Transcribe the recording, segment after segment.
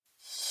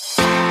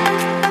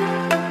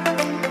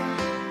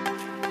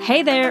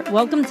Hey there,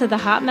 welcome to the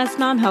Hot Mess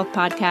Mom Health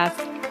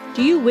Podcast.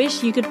 Do you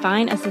wish you could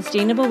find a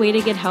sustainable way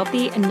to get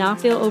healthy and not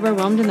feel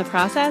overwhelmed in the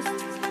process?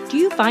 Do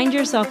you find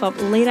yourself up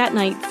late at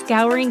night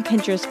scouring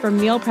Pinterest for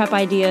meal prep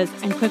ideas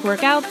and quick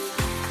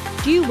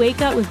workouts? Do you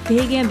wake up with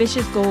big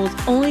ambitious goals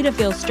only to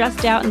feel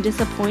stressed out and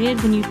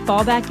disappointed when you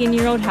fall back into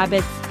your old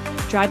habits,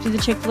 drive through the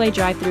Chick-fil-A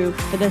drive-thru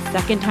for the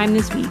second time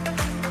this week,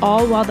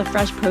 all while the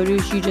fresh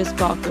produce you just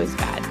bought goes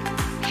bad?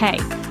 Hey,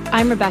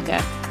 I'm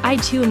Rebecca. I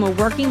too am a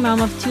working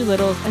mom of two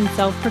littles and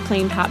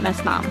self-proclaimed hot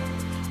mess mom.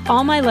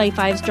 All my life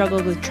I've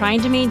struggled with trying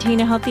to maintain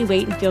a healthy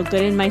weight and feel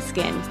good in my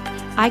skin.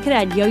 I could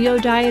add yo-yo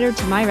dieter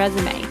to my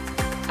resume.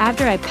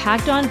 After I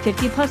packed on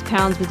 50 plus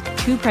pounds with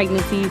 2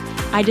 pregnancies,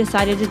 I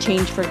decided to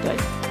change for good.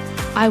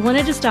 I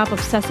wanted to stop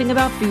obsessing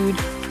about food,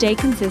 stay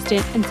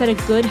consistent, and set a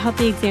good,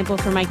 healthy example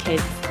for my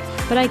kids.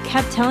 But I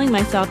kept telling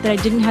myself that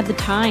I didn't have the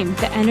time,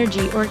 the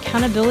energy, or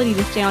accountability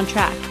to stay on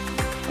track,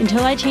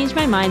 until I changed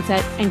my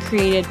mindset and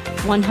created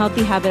one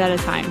healthy habit at a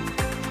time.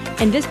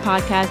 In this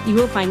podcast, you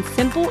will find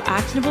simple,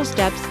 actionable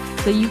steps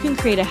so you can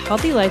create a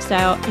healthy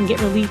lifestyle and get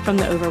relief from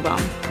the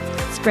overwhelm.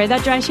 Spray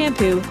that dry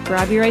shampoo,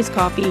 grab your iced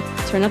coffee,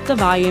 turn up the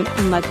volume,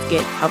 and let's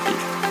get healthy.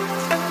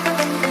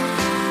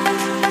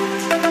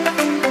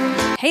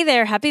 Hey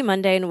there, happy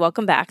Monday, and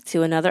welcome back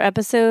to another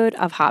episode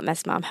of Hot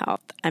Mess Mom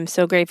Health. I'm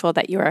so grateful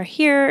that you are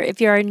here.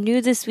 If you are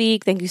new this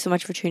week, thank you so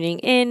much for tuning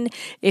in.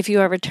 If you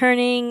are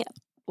returning,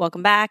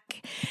 welcome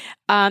back.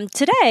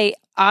 Today,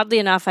 oddly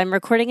enough, I'm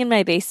recording in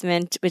my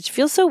basement, which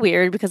feels so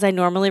weird because I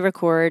normally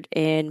record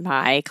in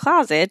my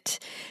closet.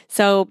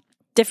 So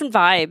different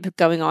vibe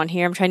going on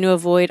here. I'm trying to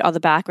avoid all the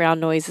background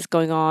noise that's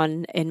going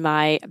on in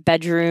my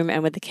bedroom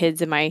and with the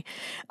kids in my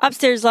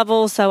upstairs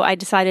level. So I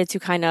decided to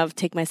kind of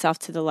take myself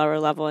to the lower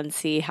level and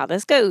see how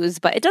this goes.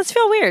 But it does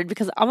feel weird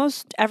because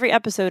almost every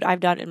episode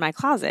I've done in my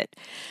closet.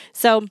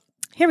 So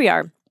here we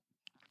are.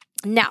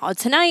 Now,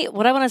 tonight,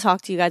 what I want to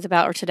talk to you guys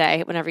about, or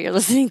today, whenever you're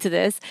listening to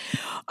this,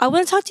 I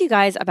want to talk to you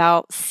guys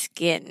about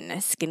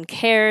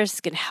skincare,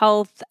 skin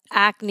health,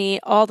 acne,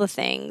 all the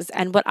things,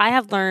 and what I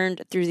have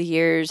learned through the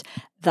years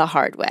the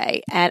hard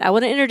way. And I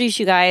want to introduce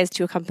you guys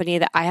to a company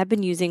that I have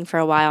been using for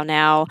a while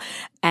now.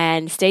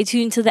 And stay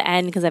tuned to the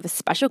end because I have a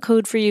special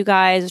code for you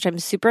guys, which I'm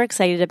super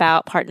excited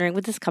about partnering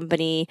with this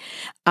company.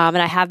 And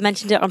I have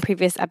mentioned it on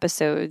previous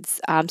episodes,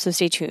 so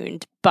stay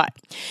tuned. But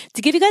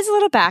to give you guys a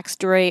little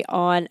backstory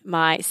on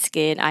my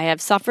skin, I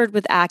have suffered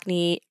with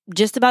acne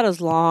just about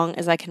as long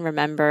as I can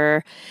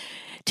remember.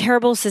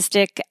 Terrible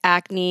cystic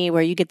acne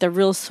where you get the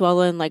real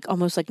swollen, like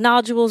almost like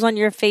nodules on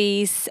your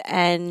face,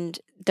 and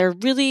they're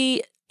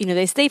really,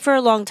 they stay for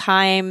a long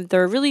time.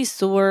 They're really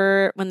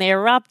sore. When they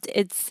erupt,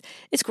 it's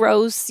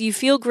gross. You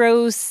feel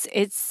gross.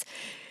 It's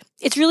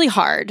really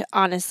hard,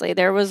 honestly.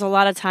 There was a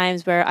lot of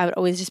times where I would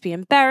always just be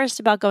embarrassed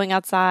about going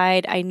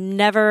outside. I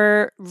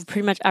never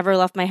pretty much ever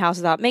left my house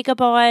without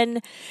makeup on.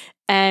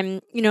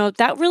 And,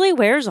 that really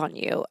wears on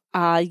you.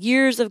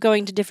 Years of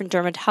going to different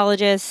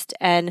dermatologists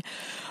and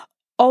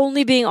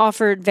only being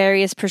offered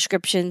various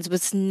prescriptions,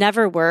 which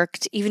never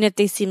worked. Even if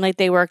they seemed like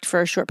they worked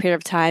for a short period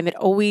of time, it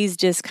always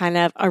just kind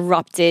of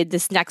erupted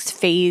this next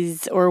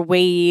phase or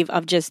wave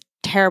of just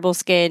terrible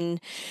skin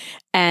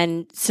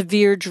and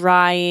severe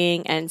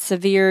drying and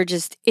severe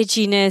just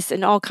itchiness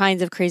and all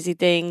kinds of crazy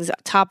things,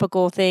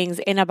 topical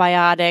things,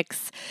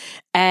 antibiotics.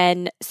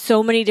 And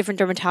so many different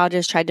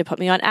dermatologists tried to put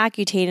me on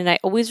Accutane and I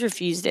always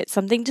refused it.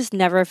 Something just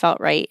never felt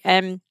right.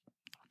 And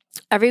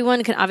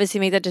everyone can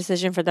obviously make that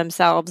decision for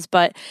themselves,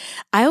 but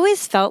I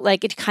always felt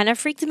like it kind of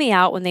freaked me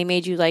out when they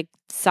made you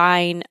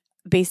sign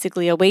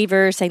basically a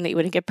waiver saying that you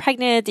wouldn't get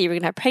pregnant, that you were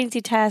going to have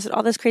pregnancy tests and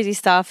all this crazy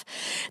stuff,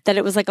 that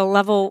it was like a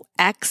level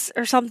X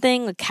or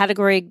something. The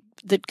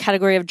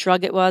category of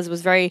drug it was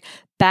very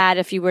bad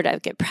if you were to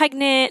get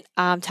pregnant,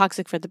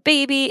 toxic for the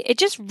baby. It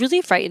just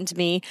really frightened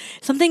me.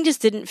 Something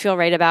just didn't feel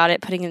right about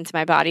it putting it into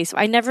my body, so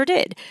I never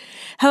did.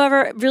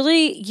 However,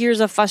 really years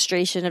of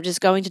frustration of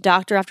just going to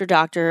doctor after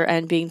doctor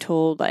and being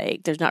told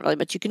there's not really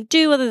much you can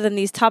do other than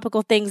these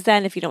topical things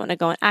then if you don't want to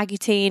go on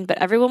Accutane. But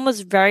everyone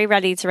was very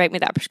ready to write me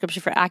that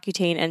prescription for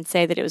Accutane and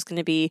say that it was going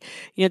to be,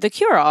 the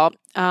cure-all.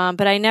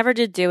 But I never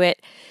did do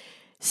it.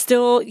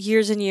 Still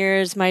years and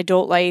years, my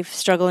adult life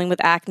struggling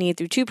with acne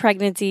through 2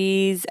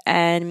 pregnancies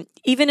and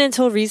even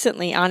until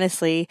recently,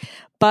 honestly.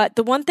 But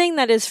the one thing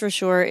that is for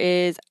sure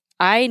is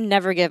I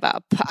never give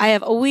up. I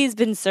have always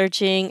been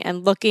searching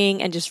and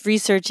looking and just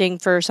researching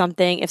for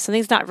something. If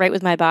something's not right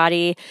with my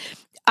body,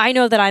 I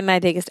know that I'm my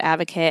biggest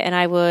advocate, and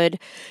I would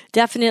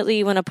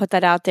definitely want to put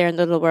that out there in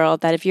the little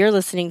world that if you're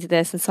listening to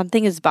this and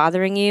something is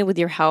bothering you with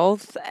your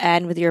health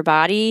and with your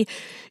body,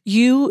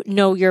 you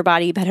know your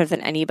body better than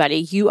anybody.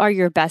 You are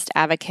your best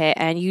advocate,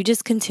 and you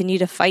just continue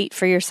to fight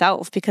for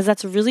yourself because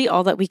that's really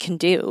all that we can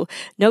do.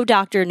 No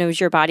doctor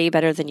knows your body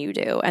better than you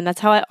do, and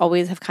that's how I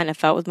always have kind of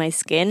felt with my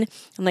skin.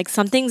 I'm like,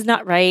 something's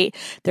not right.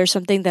 There's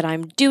something that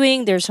I'm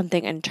doing. There's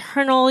something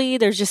internally.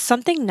 There's just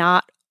something's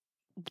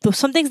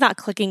not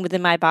clicking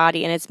within my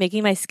body and it's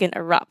making my skin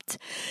erupt.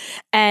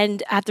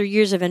 And after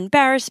years of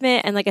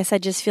embarrassment and like I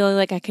said, just feeling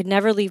like I could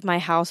never leave my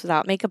house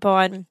without makeup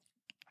on,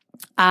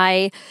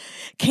 I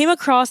came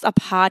across a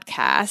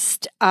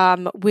podcast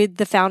with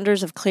the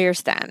founders of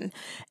ClearStem.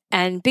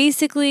 And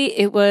basically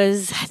I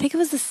think it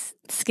was the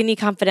Skinny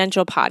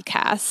Confidential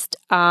podcast.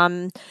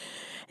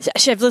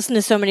 I've listened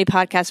to so many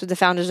podcasts with the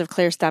founders of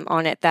ClearStem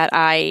on it that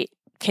I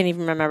can't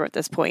even remember at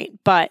this point.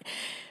 But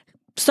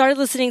started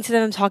listening to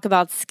them talk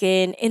about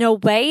skin in a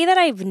way that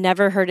I've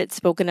never heard it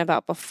spoken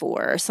about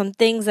before. Some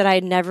things that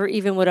I never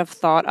even would have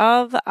thought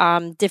of,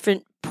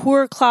 different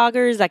pore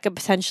cloggers that could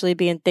potentially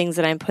be in things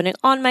that I'm putting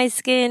on my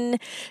skin,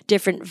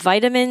 different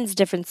vitamins,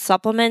 different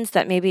supplements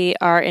that maybe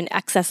are in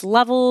excess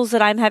levels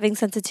that I'm having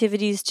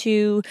sensitivities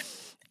to,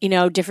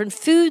 different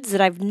foods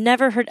that I've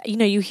never heard.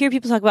 You hear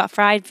people talk about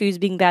fried foods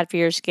being bad for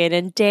your skin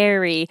and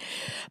dairy,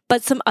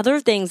 but some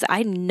other things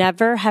I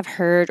never have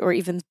heard or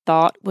even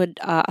thought would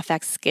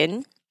affect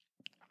skin.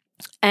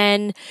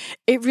 And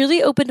it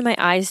really opened my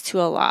eyes to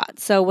a lot.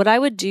 So what I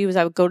would do is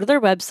I would go to their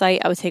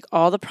website. I would take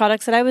all the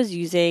products that I was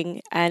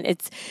using, and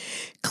it's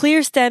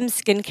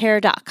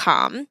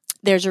clearstemskincare.com.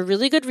 There's a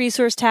really good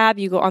resource tab.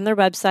 You go on their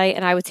website,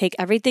 and I would take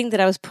everything that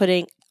I was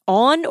putting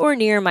on or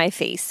near my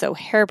face, so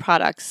hair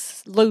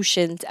products,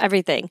 lotions,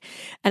 everything,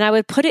 and I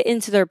would put it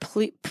into their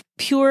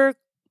pore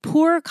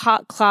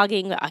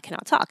clogging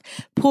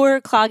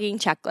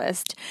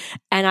checklist,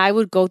 and I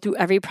would go through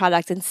every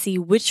product and see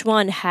which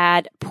one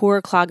had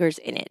pore cloggers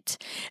in it.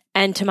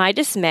 And to my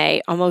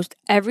dismay, almost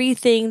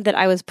everything that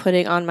I was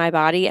putting on my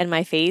body and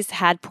my face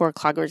had pore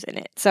cloggers in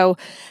it. So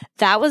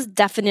that was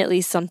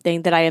definitely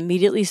something that I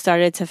immediately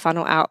started to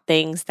funnel out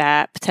things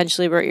that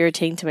potentially were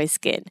irritating to my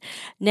skin.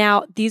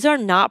 Now, these are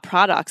not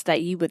products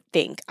that you would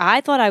think.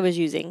 I thought I was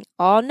using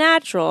all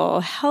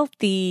natural,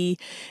 healthy,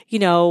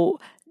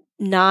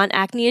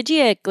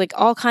 non-acneagic, like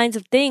all kinds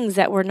of things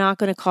that were not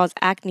going to cause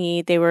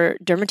acne. They were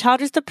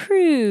dermatologist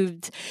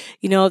approved,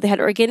 they had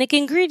organic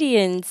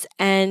ingredients,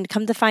 and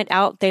come to find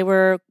out they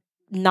were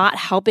not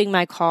helping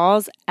my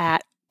cause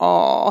at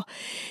all.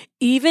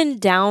 Even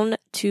down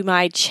to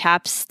my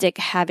chapstick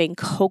having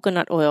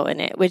coconut oil in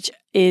it, which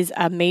is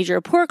a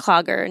major pore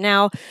clogger.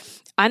 Now,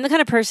 I'm the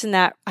kind of person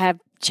that I have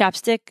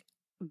chapstick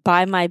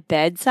by my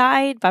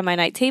bedside, by my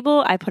night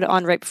table. I put it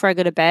on right before I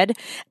go to bed.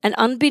 And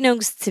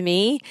unbeknownst to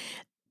me,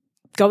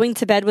 going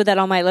to bed with that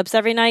on my lips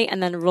every night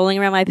and then rolling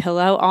around my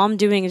pillow, all I'm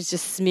doing is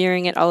just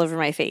smearing it all over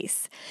my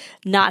face.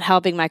 Not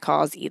helping my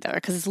cause either,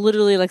 because it's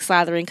literally like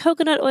slathering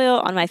coconut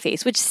oil on my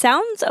face, which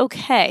sounds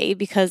okay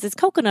because it's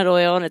coconut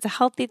oil and it's a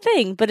healthy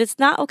thing, but it's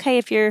not okay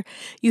if you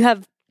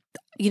have,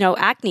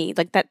 acne,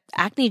 like that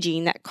acne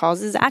gene that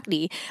causes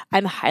acne.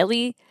 I'm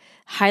highly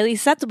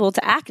susceptible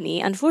to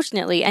acne,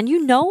 unfortunately, and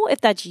if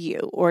that's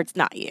you or it's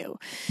not you.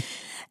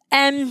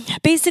 And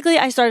basically,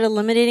 I started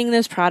eliminating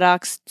those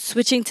products,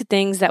 switching to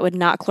things that would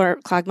not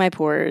clog my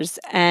pores,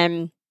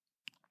 and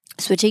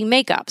switching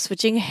makeup,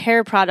 switching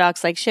hair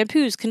products like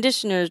shampoos,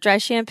 conditioners, dry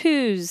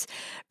shampoos,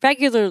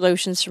 regular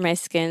lotions for my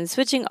skin,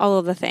 switching all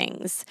of the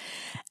things.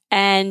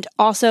 And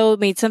also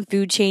made some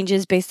food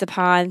changes based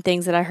upon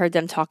things that I heard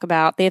them talk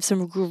about. They have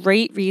some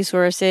great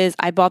resources.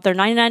 I bought their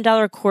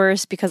 $99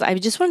 course because I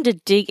just wanted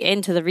to dig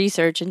into the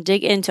research and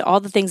dig into all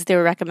the things they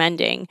were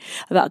recommending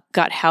about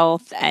gut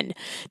health and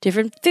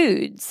different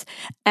foods.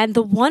 And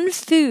the one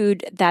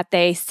food that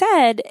they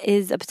said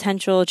is a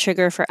potential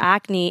trigger for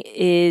acne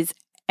is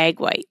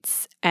egg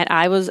whites. And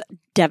I was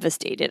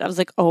devastated. I was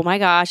like, oh my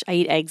gosh, I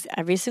eat eggs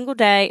every single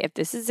day. If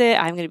this is it,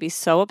 I'm going to be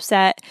so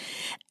upset.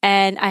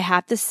 And I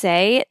have to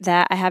say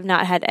that I have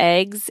not had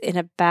eggs in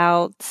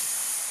about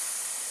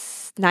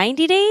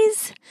 90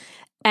 days.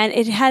 And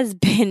it has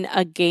been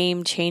a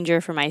game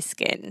changer for my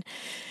skin.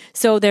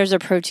 So there's a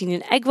protein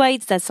in egg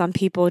whites that some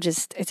people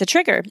it's a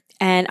trigger.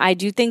 And I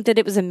do think that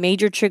it was a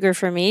major trigger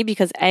for me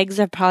because eggs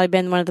have probably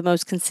been one of the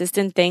most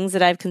consistent things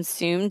that I've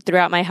consumed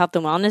throughout my health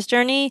and wellness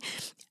journey.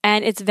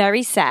 And it's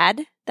very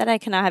sad that I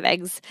cannot have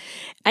eggs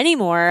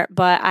anymore,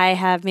 but I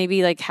have maybe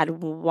had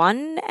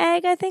one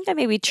egg. I think I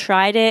maybe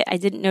tried it. I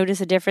didn't notice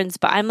a difference,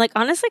 but I'm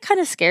honestly kind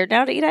of scared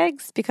now to eat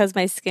eggs because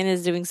my skin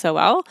is doing so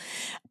well.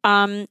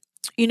 A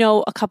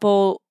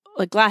couple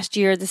last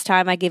year, this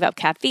time I gave up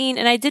caffeine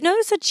and I did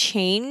notice a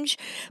change,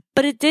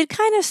 but it did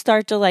kind of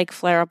start to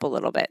flare up a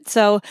little bit.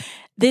 So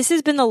this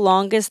has been the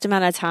longest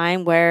amount of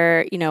time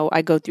where,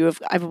 I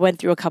went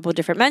through a couple of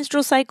different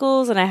menstrual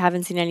cycles and I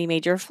haven't seen any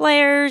major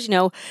flares.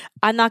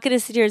 I'm not going to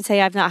sit here and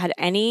say I've not had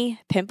any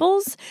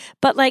pimples,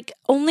 but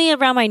only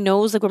around my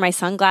nose, where my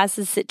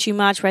sunglasses sit too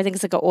much, where I think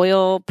it's an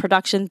oil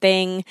production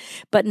thing,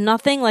 but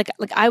nothing like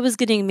I was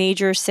getting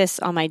major cysts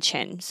on my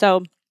chin.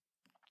 So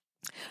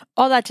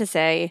all that to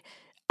say,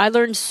 I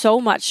learned so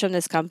much from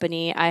this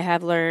company. I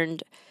have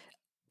learned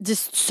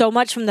just so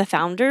much from the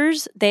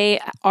founders. They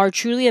are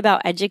truly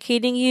about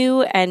educating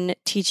you and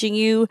teaching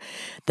you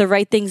the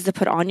right things to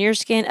put on your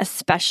skin,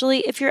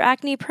 especially if you're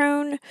acne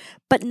prone,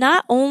 but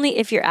not only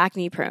if you're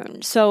acne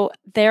prone. So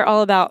they're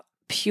all about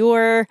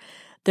pure,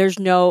 there's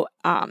no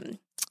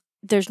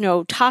There's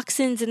no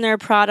toxins in their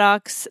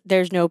products.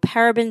 There's no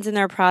parabens in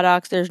their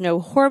products. There's no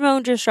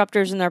hormone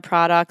disruptors in their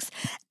products.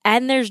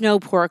 And there's no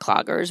pore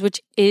cloggers, which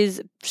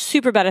is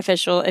super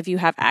beneficial if you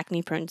have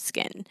acne-prone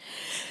skin.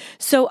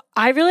 So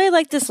I really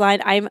like this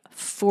line. I'm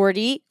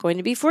 40, going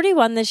to be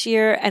 41 this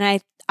year, and I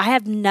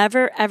have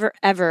never, ever,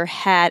 ever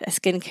had a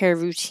skincare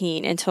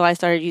routine until I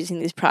started using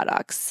these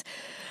products.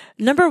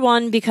 Number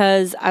one,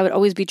 because I would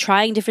always be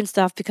trying different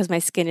stuff because my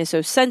skin is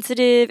so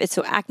sensitive, it's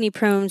so acne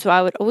prone. So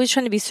I would always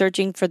try to be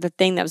searching for the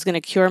thing that was going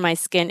to cure my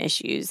skin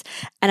issues.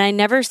 And I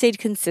never stayed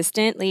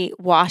consistently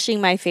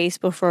washing my face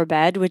before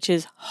bed, which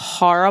is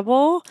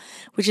horrible,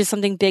 which is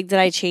something big that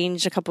I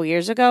changed a couple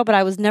years ago. But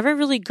I was never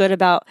really good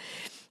about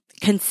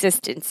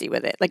consistency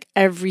with it, like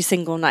every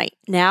single night.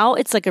 Now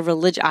it's like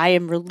I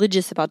am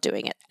religious about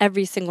doing it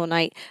every single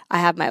night. I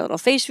have my little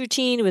face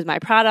routine with my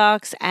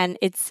products, and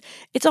it's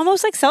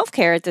almost like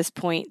self-care at this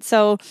point.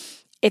 So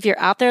if you're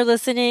out there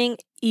listening,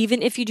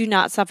 even if you do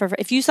not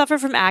if you suffer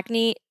from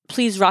acne,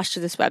 please rush to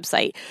this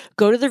website.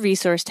 Go to the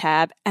resource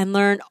tab and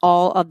learn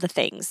all of the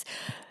things.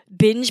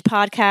 Binge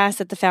podcasts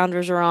that the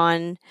founders are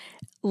on.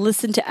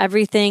 Listen to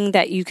everything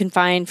that you can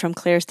find from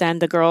Claire Stem.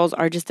 The girls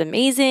are just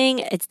amazing.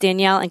 It's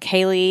Danielle and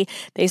Kaylee.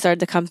 They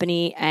started the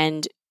company,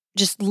 and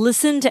just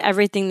listen to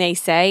everything they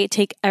say.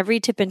 Take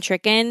every tip and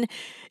trick in,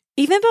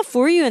 even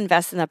before you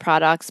invest in the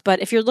products. But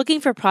if you're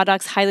looking for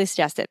products, highly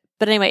suggest it.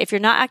 But anyway, if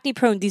you're not acne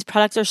prone, these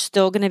products are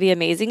still going to be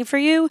amazing for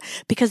you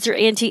because they're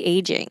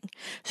anti-aging.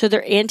 So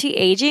they're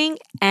anti-aging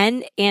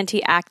and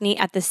anti-acne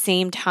at the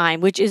same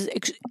time, which is,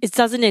 it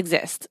doesn't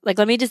exist. Like,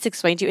 let me just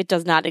explain to you, it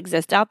does not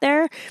exist out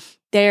there.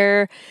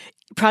 They're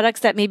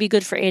products that may be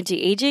good for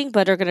anti-aging,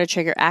 but are going to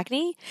trigger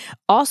acne.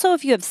 Also,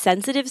 if you have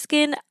sensitive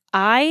skin,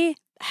 I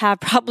have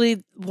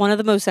probably one of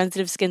the most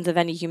sensitive skins of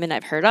any human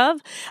I've heard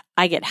of.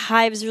 I get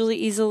hives really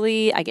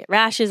easily. I get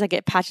rashes. I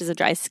get patches of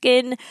dry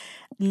skin.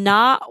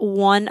 Not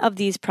one of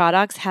these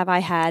products have I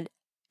had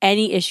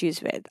any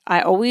issues with.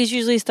 I always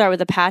usually start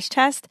with a patch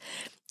test,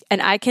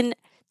 and I can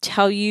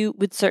tell you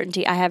with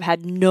certainty I have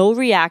had no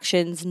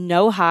reactions,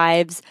 no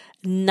hives,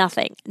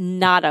 nothing,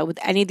 nada with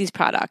any of these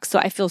products. So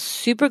I feel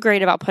super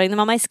great about putting them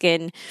on my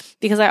skin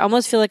because I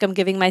almost feel like I'm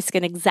giving my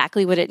skin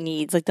exactly what it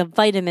needs, like the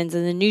vitamins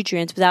and the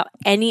nutrients without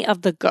any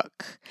of the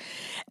gook.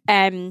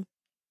 And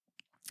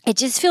it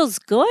just feels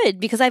good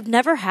because I've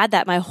never had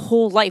that my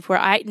whole life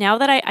where now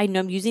that I know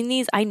I'm using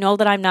these, I know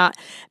that I'm not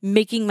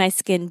making my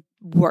skin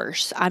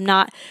worse. I'm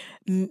not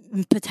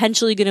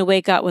potentially going to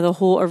wake up with a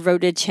whole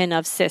eroded chin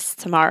of cysts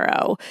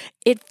tomorrow.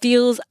 It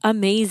feels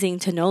amazing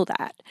to know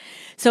that.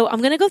 So I'm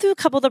going to go through a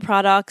couple of the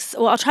products.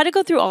 Well, I'll try to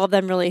go through all of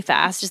them really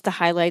fast just to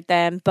highlight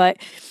them. But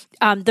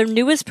their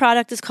newest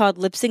product is called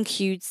Lips and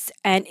Cutes,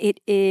 and it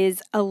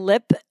is a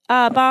lip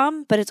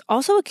balm, but it's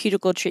also a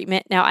cuticle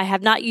treatment. Now, I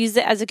have not used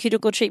it as a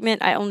cuticle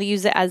treatment. I only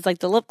use it as like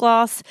the lip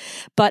gloss.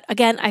 But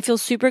again, I feel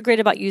super great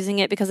about using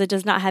it because it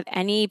does not have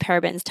any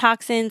parabens,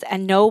 toxins,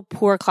 and no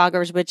pore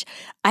cloggers, which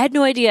I had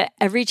no idea.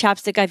 Every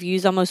chapstick I've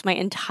used almost my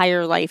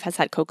entire life has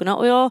had coconut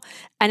oil,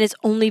 and it's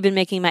only been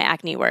making my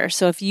acne worse.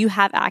 So if you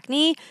have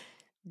acne,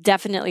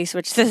 definitely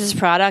switch to this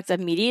product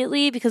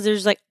immediately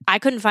because I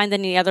couldn't find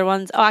any other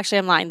ones. Oh, actually,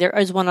 I'm lying. There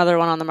is one other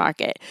one on the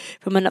market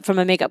from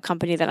a makeup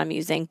company that I'm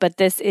using, but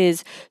this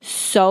is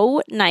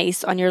so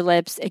nice on your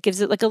lips. It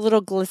gives it like a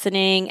little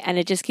glistening, and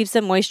it just keeps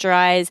them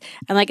moisturized.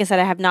 And like I said,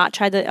 I have not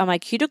tried it on my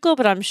cuticle,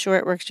 but I'm sure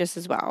it works just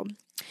as well.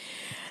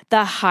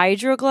 The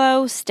Hydro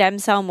Glow Stem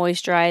Cell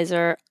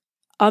Moisturizer.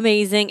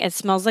 Amazing. It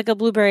smells like a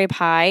blueberry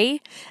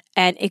pie,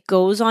 and it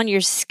goes on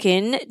your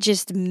skin. It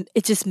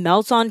just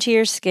melts onto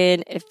your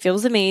skin. It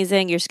feels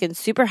amazing. Your skin's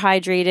super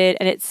hydrated,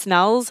 and it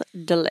smells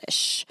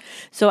delish.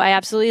 So I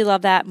absolutely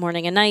love that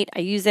morning and night. I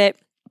use it.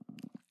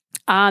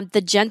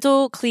 The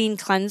Gentle Clean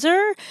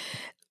Cleanser,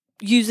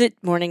 use it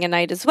morning and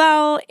night as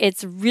well.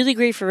 It's really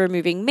great for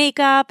removing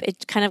makeup.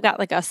 It kind of got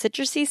like a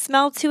citrusy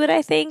smell to it,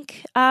 I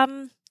think.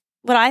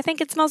 What I think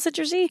it smells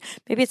citrusy.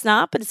 Maybe it's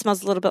not, but it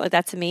smells a little bit like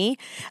that to me.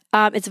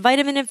 It's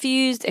vitamin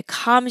infused. It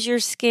calms your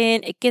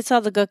skin. It gets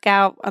all the gook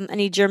out,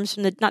 any germs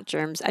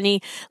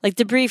any like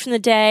debris from the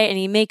day,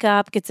 any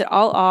makeup, gets it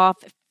all off.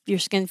 Your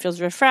skin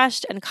feels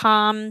refreshed and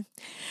calm.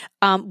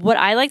 What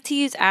I like to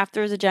use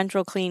after the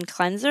Gentle Clean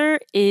Cleanser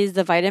is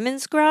the vitamin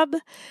scrub.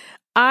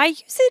 I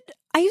use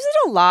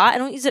it a lot. I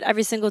don't use it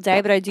every single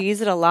day, but I do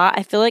use it a lot.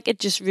 I feel like it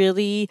just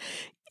really,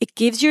 it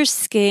gives your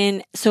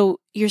skin, so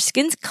your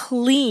skin's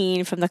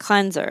clean from the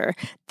cleanser.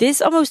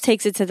 This almost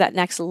takes it to that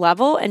next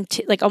level and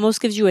almost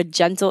gives you a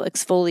gentle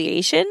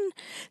exfoliation.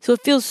 So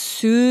it feels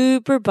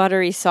super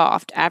buttery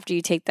soft after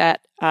you take that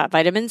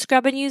vitamin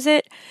scrub and use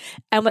it.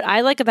 And what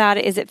I like about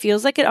it is it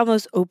feels like it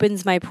almost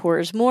opens my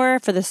pores more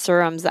for the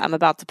serums that I'm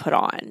about to put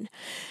on.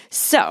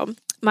 So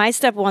my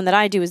step one that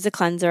I do is the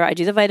cleanser. I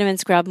do the vitamin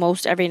scrub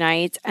most every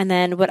night. And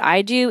then what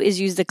I do is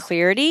use the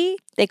Clarity.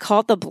 They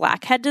call it the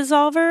Blackhead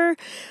Dissolver.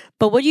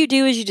 But what you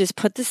do is you just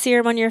put the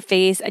serum on your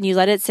face and you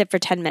let it sit for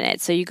 10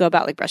 minutes. So you go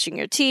about like brushing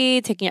your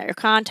teeth, taking out your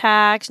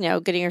contacts,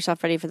 getting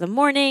yourself ready for the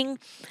morning.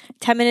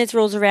 10 minutes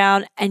rolls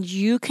around and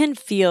you can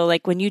feel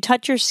like when you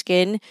touch your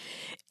skin,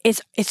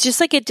 it's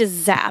just like it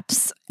just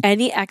zaps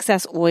any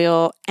excess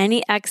oil,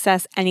 any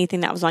excess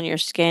anything that was on your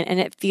skin, and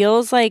it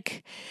feels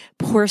like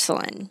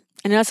porcelain.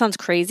 I know that sounds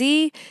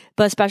crazy,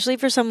 but especially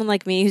for someone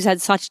like me who's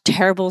had such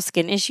terrible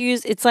skin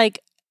issues, it's like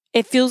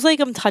it feels like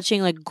I'm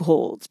touching like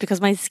gold because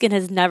my skin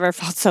has never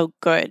felt so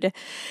good.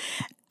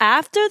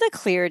 After the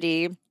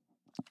Clarity,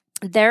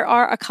 there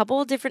are a couple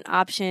of different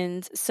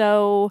options.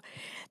 So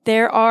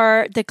there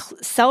are the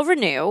Cell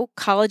Renew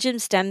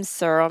Collagen Stem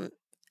Serum,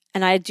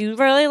 and I do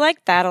really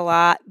like that a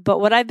lot. But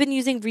what I've been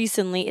using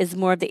recently is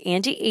more of the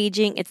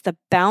anti-aging. It's the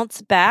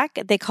Bounce Back.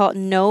 They call it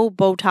No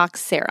Botox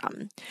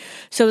Serum.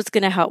 So it's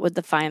going to help with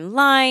the fine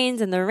lines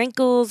and the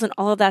wrinkles and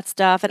all of that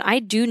stuff. And I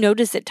do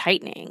notice it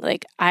tightening.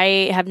 Like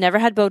I have never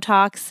had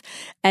Botox.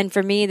 And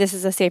for me, this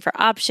is a safer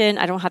option.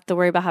 I don't have to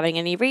worry about having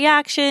any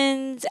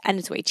reactions. And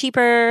it's way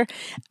cheaper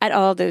at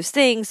all of those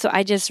things. So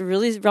I just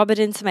really rub it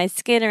into my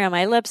skin, around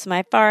my lips,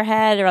 my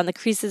forehead, around the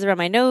creases around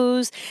my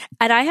nose.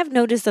 And I have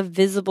noticed a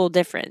visible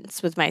difference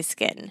with my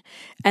skin.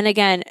 And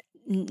again,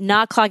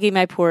 not clogging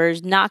my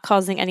pores, not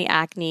causing any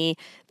acne,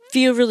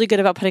 feel really good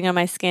about putting on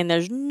my skin.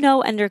 There's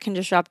no endocrine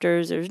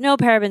disruptors, there's no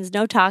parabens,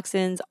 no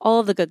toxins,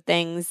 all of the good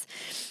things.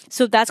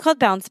 So that's called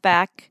Bounce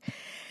Back.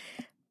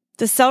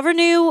 The Cell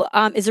Renew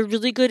is a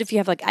really good if you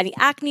have like any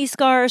acne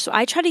scars. So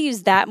I try to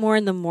use that more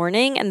in the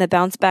morning and the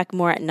Bounce Back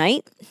more at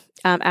night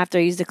after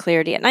I use the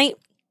Clarity at night.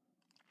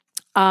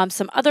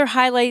 Some other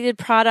highlighted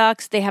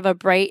products, they have a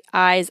Bright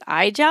Eyes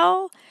Eye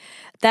Gel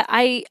that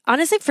I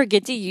honestly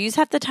forget to use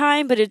half the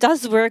time, but it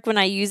does work when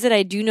I use it.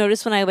 I do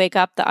notice when I wake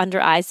up, the under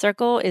eye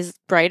circle is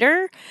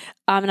brighter.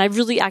 And I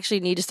really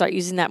actually need to start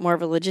using that more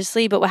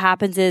religiously. But what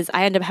happens is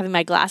I end up having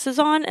my glasses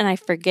on and I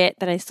forget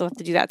that I still have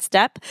to do that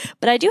step.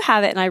 But I do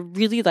have it and I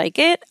really like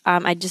it.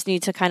 I just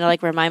need to kind of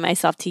like remind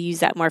myself to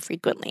use that more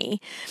frequently.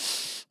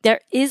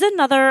 There is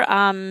another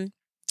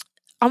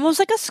almost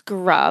like a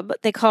scrub.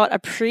 They call it a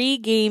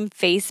pre-game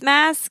face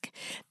mask.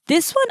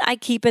 This one I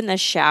keep in the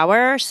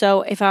shower.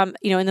 So if I'm,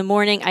 in the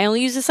morning, I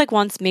only use this like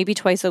once, maybe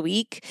twice a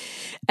week.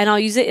 And I'll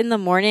use it in the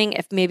morning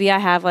if maybe I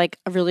have like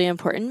a really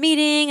important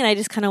meeting and I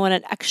just kind of want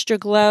an extra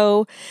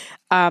glow.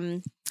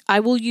 I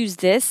will use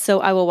this. So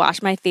I will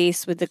wash my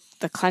face with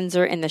the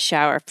cleanser in the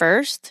shower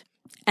first.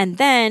 And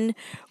then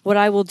what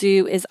I will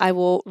do is I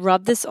will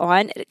rub this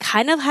on. It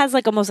kind of has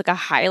like almost like a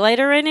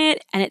highlighter in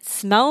it and it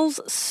smells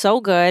so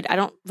good. I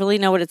don't really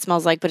know what it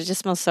smells like, but it just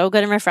smells so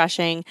good and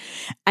refreshing.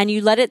 And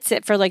you let it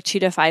sit for like 2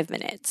 to 5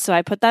 minutes. So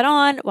I put that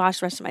on,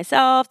 wash the rest of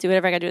myself, do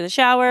whatever I got to do in the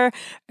shower,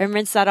 and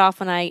rinse that off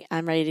when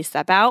I'm ready to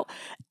step out.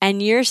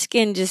 And your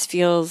skin just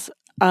feels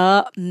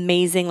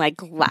amazing, like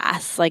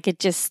glass. Like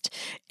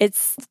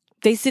it's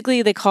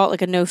basically, they call it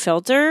like a no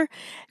filter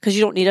because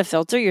you don't need a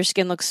filter. Your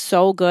skin looks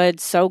so good,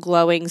 so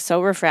glowing,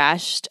 so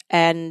refreshed.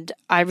 And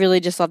I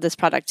really just love this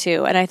product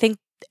too. And I think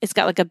it's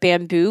got like a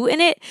bamboo in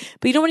it,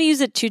 but you don't want to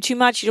use it too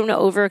much. You don't want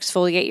to over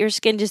exfoliate your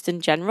skin just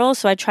in general.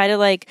 So I try to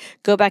like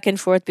go back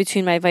and forth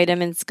between my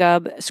vitamin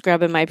scrub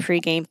and my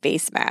pre-game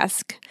face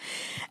mask.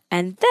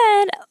 And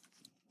then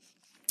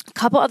a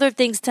couple other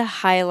things to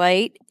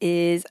highlight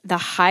is the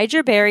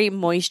Hydra Berry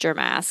Moisture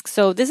Mask.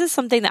 So this is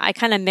something that I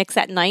kind of mix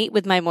at night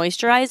with my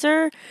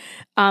moisturizer.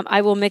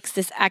 I will mix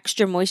this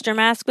extra moisture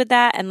mask with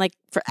that and like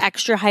for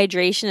extra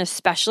hydration,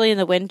 especially in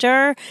the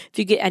winter. If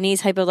you get any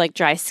type of like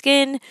dry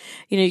skin,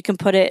 you can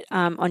put it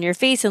on your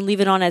face and leave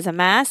it on as a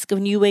mask.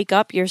 When you wake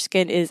up, your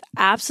skin is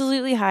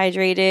absolutely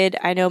hydrated.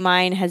 I know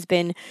mine has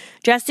been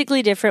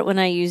drastically different when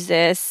I use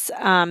this.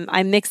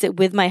 I mix it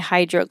with my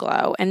Hydro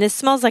Glow and this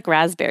smells like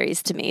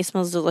raspberries to me. It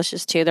smells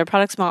delicious too. Their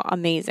products smell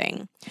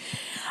amazing.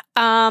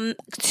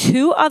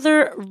 2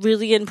 other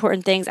really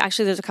important things.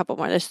 Actually, there's a couple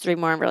more. There's 3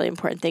 more really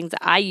important things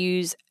that I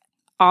use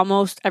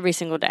almost every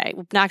single day.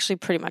 Actually,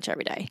 pretty much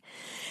every day.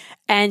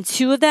 And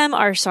 2 of them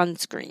are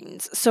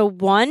sunscreens. So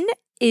one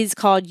is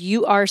called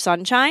You Are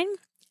Sunshine,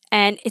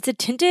 and it's a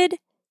tinted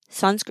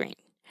sunscreen.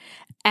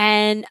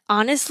 And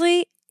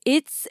honestly,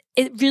 it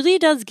really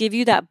does give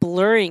you that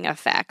blurring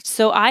effect.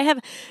 So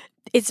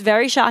it's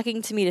very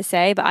shocking to me to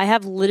say, but I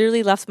have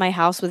literally left my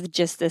house with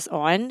just this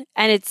on,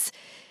 and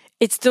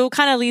it still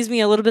kind of leaves me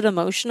a little bit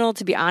emotional,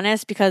 to be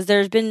honest, because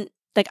there's been,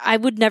 like, I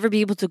would never be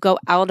able to go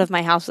out of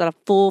my house without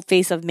a full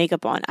face of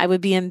makeup on. I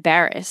would be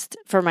embarrassed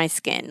for my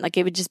skin. Like,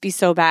 it would just be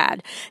so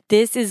bad.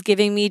 This is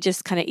giving me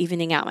just kind of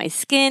evening out my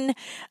skin.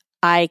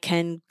 I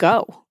can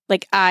go.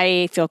 Like,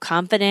 I feel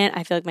confident.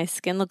 I feel like my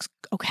skin looks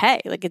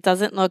okay. Like, it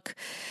doesn't look,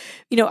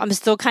 I'm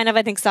still kind of,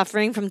 I think,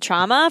 suffering from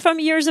trauma from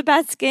years of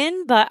bad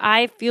skin, but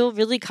I feel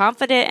really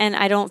confident and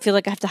I don't feel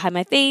like I have to hide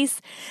my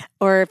face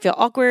or feel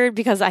awkward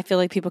because I feel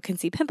like people can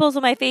see pimples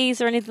on my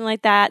face or anything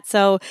like that.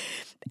 So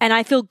And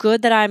I feel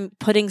good that I'm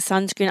putting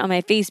sunscreen on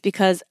my face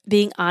because,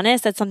 being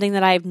honest, that's something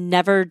that I've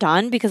never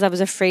done because I was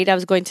afraid I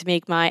was going to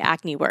make my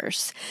acne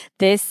worse.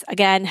 This,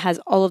 again, has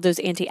all of those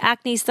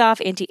anti-acne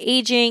stuff,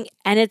 anti-aging,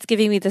 and it's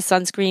giving me the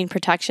sunscreen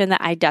protection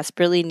that I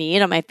desperately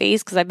need on my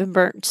face because I've been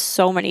burnt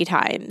so many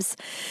times.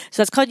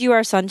 So that's called You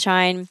Are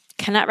Sunshine.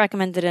 Cannot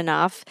recommend it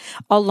enough.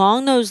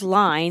 Along those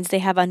lines, they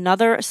have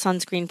another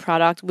sunscreen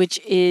product, which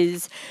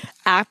is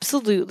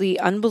absolutely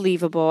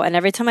unbelievable. And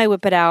every time I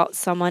whip it out,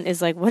 someone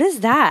is like, what is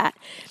that?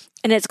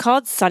 And it's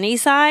called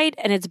Sunnyside,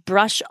 and it's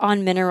Brush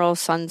On Mineral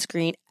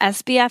Sunscreen,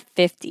 SPF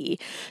 50.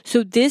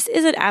 So this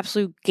is an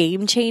absolute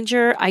game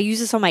changer. I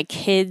use this on my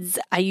kids.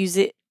 I use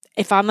it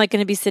if I'm like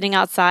going to be sitting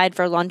outside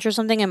for lunch or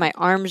something and my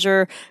arms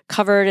are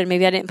covered and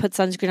maybe I didn't put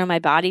sunscreen on my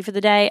body for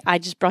the day, I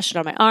just brush it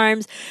on my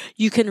arms.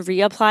 You can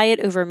reapply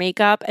it over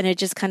makeup and it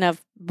just kind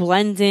of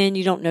blends in.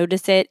 You don't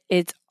notice it.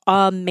 It's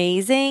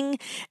amazing.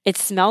 It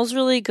smells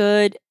really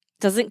good,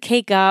 doesn't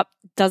cake up,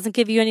 doesn't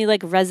give you any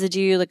like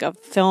residue, like a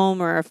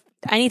film or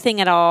anything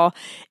at all.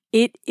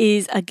 It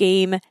is a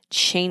game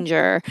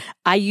changer.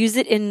 I use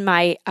it in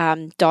my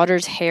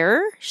daughter's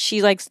hair.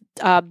 She likes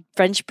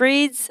French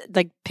braids,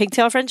 like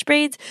pigtail French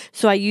braids.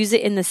 So I use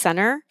it in the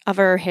center of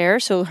her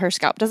hair so her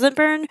scalp doesn't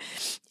burn.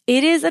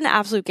 It is an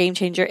absolute game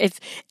changer.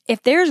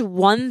 If there's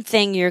one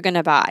thing you're going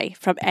to buy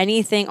from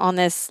anything on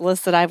this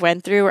list that I've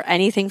went through or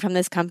anything from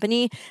this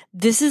company,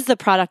 this is the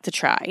product to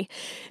try,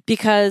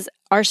 because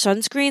our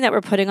sunscreen that we're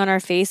putting on our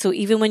face, so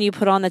even when you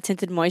put on the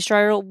tinted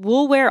moisturizer,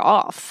 will wear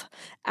off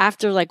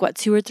after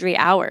 2 or 3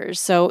 hours.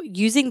 So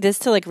using this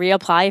to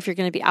reapply if you're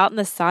going to be out in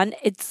the sun,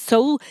 it's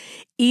so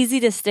easy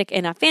to stick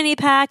in a fanny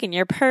pack, in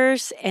your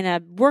purse, in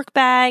a work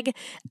bag,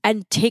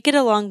 and take it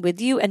along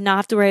with you and not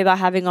have to worry about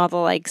having all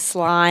the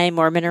slime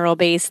or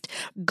mineral-based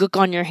gook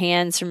on your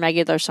hands from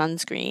regular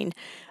sunscreen.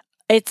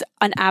 It's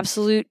an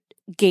absolute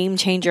game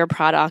changer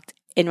product,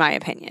 in my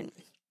opinion.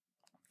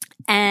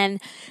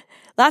 And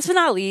last but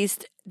not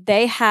least,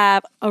 they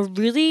have a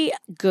really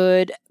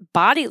good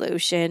body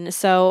lotion.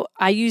 So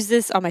I use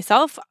this on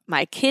myself.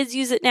 My kids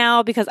use it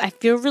now because I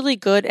feel really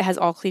good. It has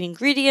all clean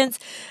ingredients,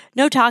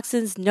 no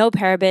toxins, no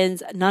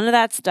parabens, none of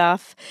that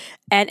stuff.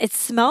 And it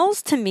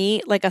smells to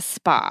me like a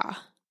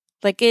spa.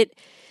 It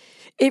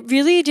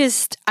really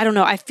just, I don't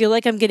know, I feel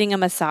like I'm getting a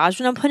massage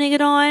when I'm putting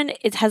it on.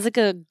 It has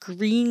a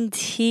green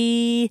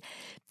tea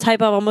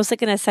type of, almost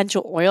like an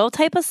essential oil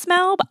type of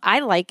smell, but I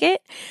like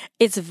it.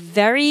 It's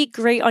very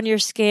great on your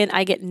skin.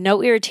 I get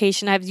no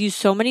irritation. I've used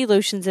so many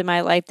lotions in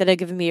my life that have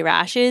given me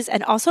rashes.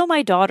 And also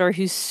my daughter,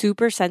 who's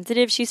super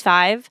sensitive, she's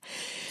 5.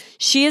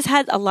 She has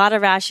had a lot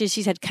of rashes.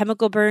 She's had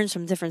chemical burns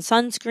from different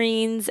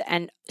sunscreens,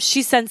 and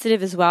she's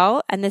sensitive as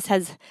well. And this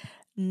has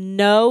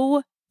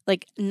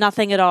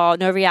nothing at all,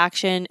 no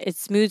reaction. It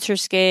smooths her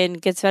skin,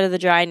 gets rid of the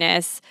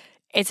dryness.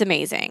 It's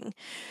amazing.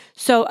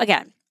 So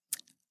again,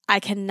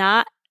 I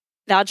cannot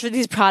vouch for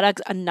these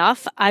products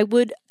enough. I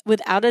would,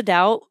 without a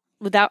doubt,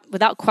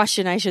 without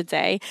question, I should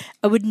say,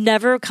 I would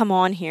never come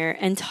on here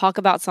and talk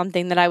about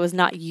something that I was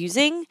not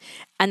using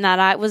and that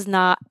I was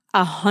not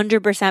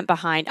 100%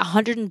 behind,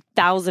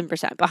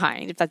 100,000%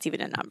 behind, if that's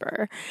even a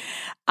number.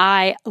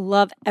 I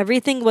love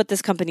everything what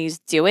this company is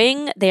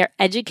doing. They are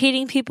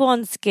educating people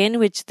on skin,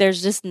 which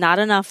there's just not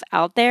enough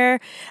out there.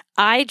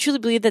 I truly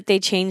believe that they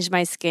changed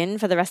my skin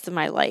for the rest of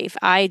my life.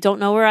 I don't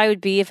know where I would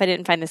be if I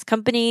didn't find this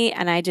company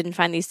and I didn't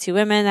find these 2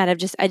 women that have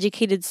just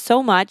educated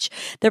so much.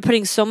 They're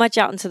putting so much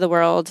out into the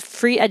world,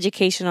 free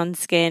education on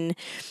skin.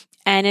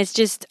 And it's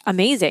just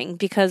amazing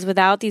because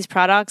without these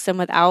products and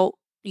without,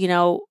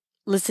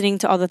 listening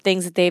to all the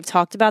things that they've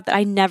talked about that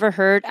I never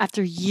heard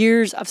after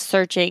years of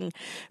searching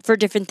for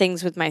different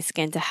things with my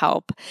skin to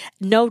help.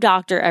 No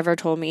doctor ever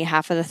told me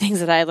half of the things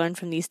that I learned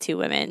from these 2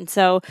 women.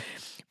 So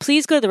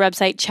please go to the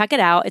website, check it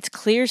out. It's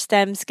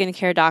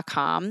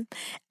clearstemskincare.com.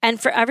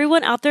 And for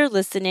everyone out there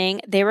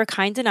listening, they were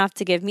kind enough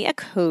to give me a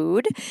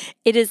code.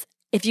 It is,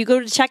 if you go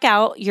to check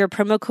out, your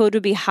promo code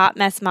would be Hot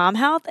Mess Mom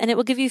Health, and it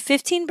will give you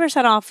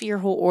 15% off your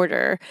whole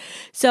order.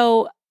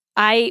 So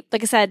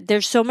like I said,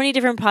 there's so many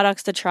different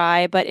products to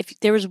try, but if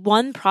there was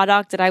one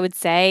product that I would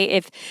say,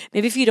 if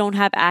you don't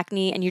have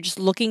acne and you're just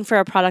looking for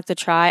a product to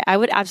try, I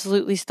would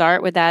absolutely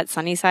start with that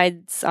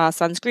Sunnyside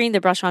sunscreen,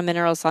 the Brush On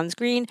Mineral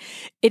Sunscreen.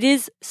 It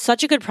is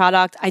such a good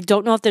product. I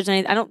don't know if there's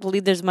I don't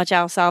believe there's much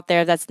else out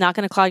there that's not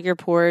going to clog your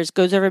pores,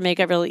 goes over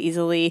makeup really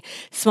easily,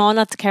 small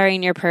enough to carry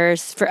in your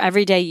purse for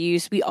everyday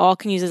use. We all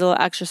can use a little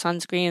extra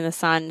sunscreen in the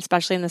sun,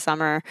 especially in the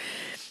summer.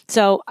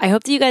 So I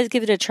hope that you guys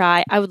give it a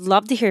try. I would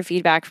love to hear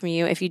feedback from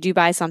you. If you do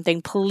buy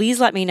something, please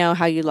let me know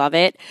how you love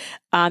it.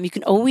 You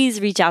can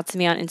always reach out to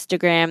me on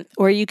Instagram,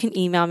 or you can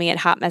email me at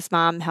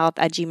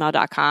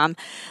hotmessmomhealth@gmail.com.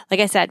 Like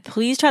I said,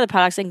 please try the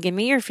products and give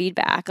me your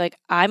feedback.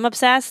 I'm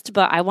obsessed,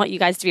 but I want you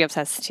guys to be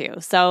obsessed too.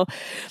 So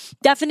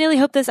definitely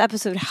hope this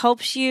episode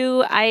helps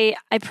you. I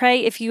pray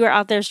if you are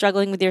out there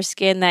struggling with your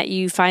skin that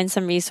you find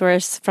some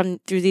resource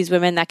through these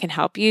women that can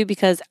help you,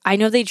 because I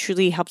know they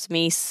truly helped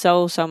me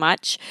so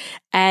much.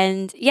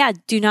 And yeah,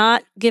 do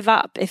not give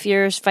up. If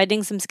you're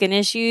fighting some skin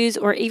issues,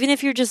 or even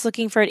if you're just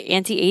looking for an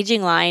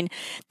anti-aging line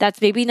that's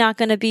maybe not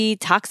going to be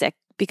toxic,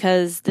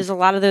 because there's a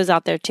lot of those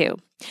out there too.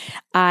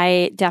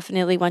 I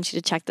definitely want you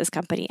to check this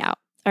company out.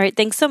 All right,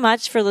 thanks so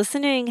much for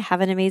listening.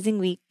 Have an amazing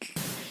week.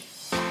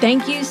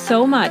 Thank you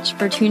so much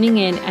for tuning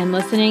in and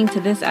listening to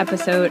this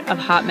episode of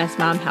Hot Mess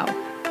Mom Health.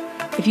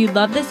 If you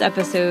love this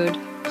episode,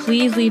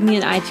 please leave me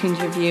an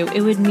iTunes review.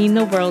 It would mean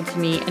the world to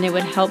me, and it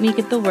would help me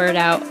get the word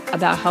out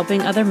about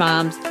helping other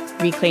moms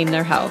reclaim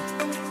their health.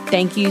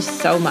 Thank you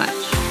so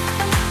much.